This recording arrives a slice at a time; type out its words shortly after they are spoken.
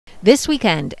This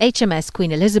weekend, HMS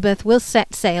Queen Elizabeth will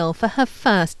set sail for her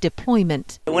first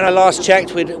deployment. When I last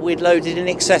checked, we'd loaded in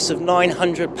excess of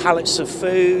 900 pallets of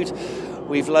food.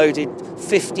 We've loaded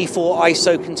 54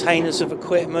 ISO containers of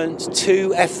equipment,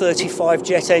 2 F-35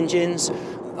 jet engines.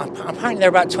 Apparently they're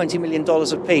about $20 million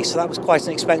a piece, so that was quite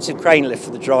an expensive crane lift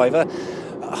for the driver.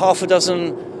 Half a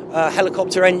dozen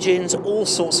helicopter engines, all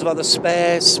sorts of other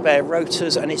spares, spare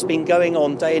rotors, and it's been going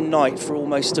on day and night for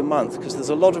almost a month because there's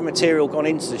a lot of material gone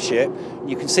into the ship.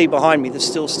 You can see behind me there's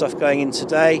still stuff going in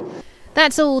today.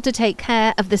 That's all to take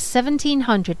care of the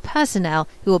 1,700 personnel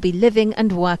who will be living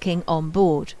and working on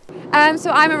board.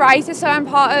 So I'm a writer, so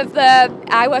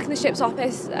I work in the ship's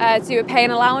office to do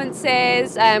paying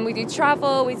allowances, we do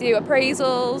travel, we do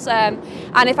appraisals,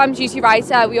 and if I'm duty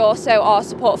writer, we also are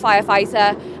support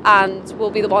firefighter, and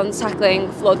we'll be the ones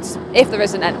tackling floods if there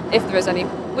is any,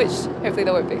 which hopefully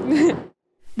there won't be.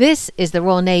 This is the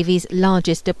Royal Navy's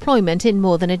largest deployment in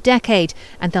more than a decade,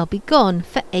 and they'll be gone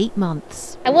for 8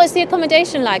 months. And what's the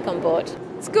accommodation like on board?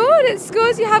 It's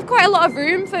good. You have quite a lot of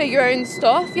room for your own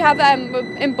stuff. You have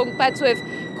in bunk beds with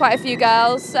quite a few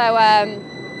girls, so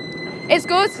it's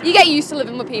good. You get used to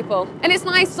living with people, and it's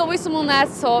nice. There's always someone there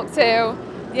to talk to.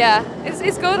 Yeah,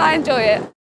 it's good. I enjoy it.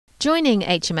 Joining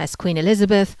HMS Queen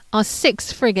Elizabeth are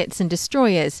 6 frigates and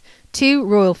destroyers, 2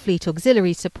 Royal Fleet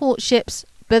Auxiliary support ships,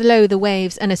 below the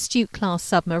waves an Astute-class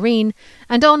submarine,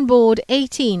 and on board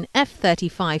 18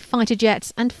 F-35 fighter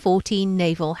jets and 14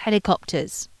 naval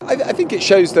helicopters. I think it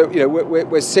shows that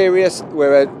we're serious.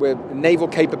 We're a naval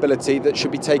capability that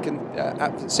should be taken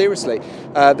seriously.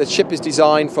 The ship is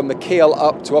designed from the keel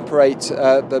up to operate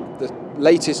the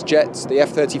latest jets, the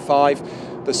F-35.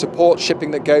 The support shipping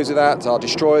that goes with that, our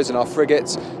destroyers and our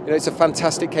frigates, it's a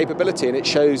fantastic capability, and it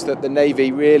shows that the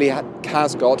Navy really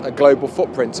has got a global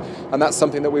footprint, and that's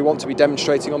something that we want to be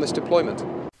demonstrating on this deployment.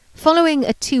 Following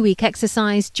a 2-week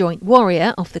exercise, Joint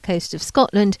Warrior, off the coast of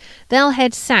Scotland, they'll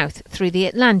head south through the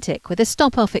Atlantic with a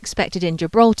stop-off expected in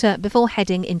Gibraltar before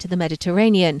heading into the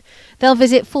Mediterranean. They'll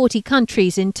visit 40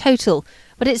 countries in total,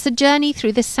 but it's the journey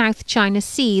through the South China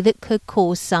Sea that could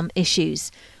cause some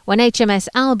issues. When HMS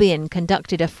Albion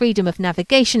conducted a freedom of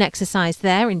navigation exercise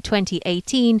there in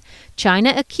 2018,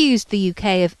 China accused the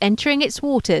UK of entering its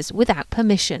waters without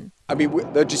permission. I mean,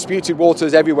 the disputed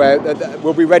waters everywhere.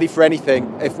 We'll be ready for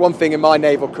anything. If one thing in my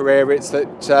naval career, it's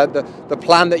that the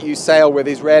plan that you sail with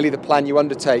is rarely the plan you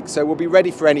undertake. So we'll be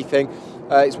ready for anything.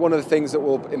 It's one of the things that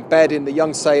will embed in the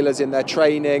young sailors in their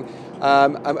training,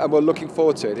 and we're looking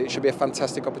forward to it. It should be a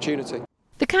fantastic opportunity.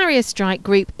 The carrier strike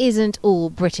group isn't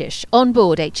all British. On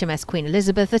board HMS Queen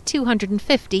Elizabeth are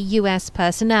 250 US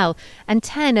personnel, and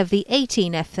 10 of the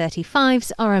 18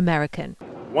 F-35s are American.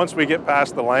 Once we get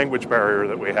past the language barrier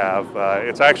that we have,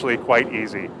 it's actually quite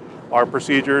easy. Our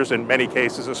procedures in many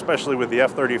cases, especially with the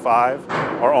F-35,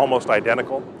 are almost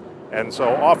identical. And so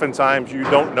oftentimes you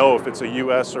don't know if it's a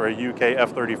US or a UK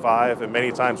F-35, and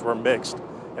many times we're mixed.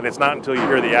 And it's not until you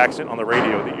hear the accent on the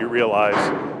radio that you realize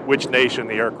which nation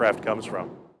the aircraft comes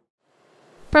from.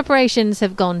 Preparations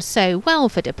have gone so well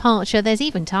for departure, there's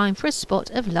even time for a spot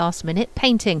of last-minute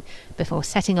painting before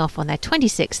setting off on their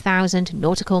 26,000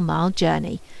 nautical mile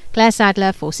journey. Claire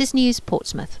Sadler, Forces News,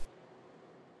 Portsmouth.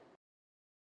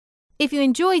 If you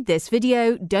enjoyed this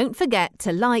video, don't forget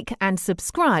to like and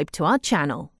subscribe to our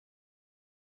channel.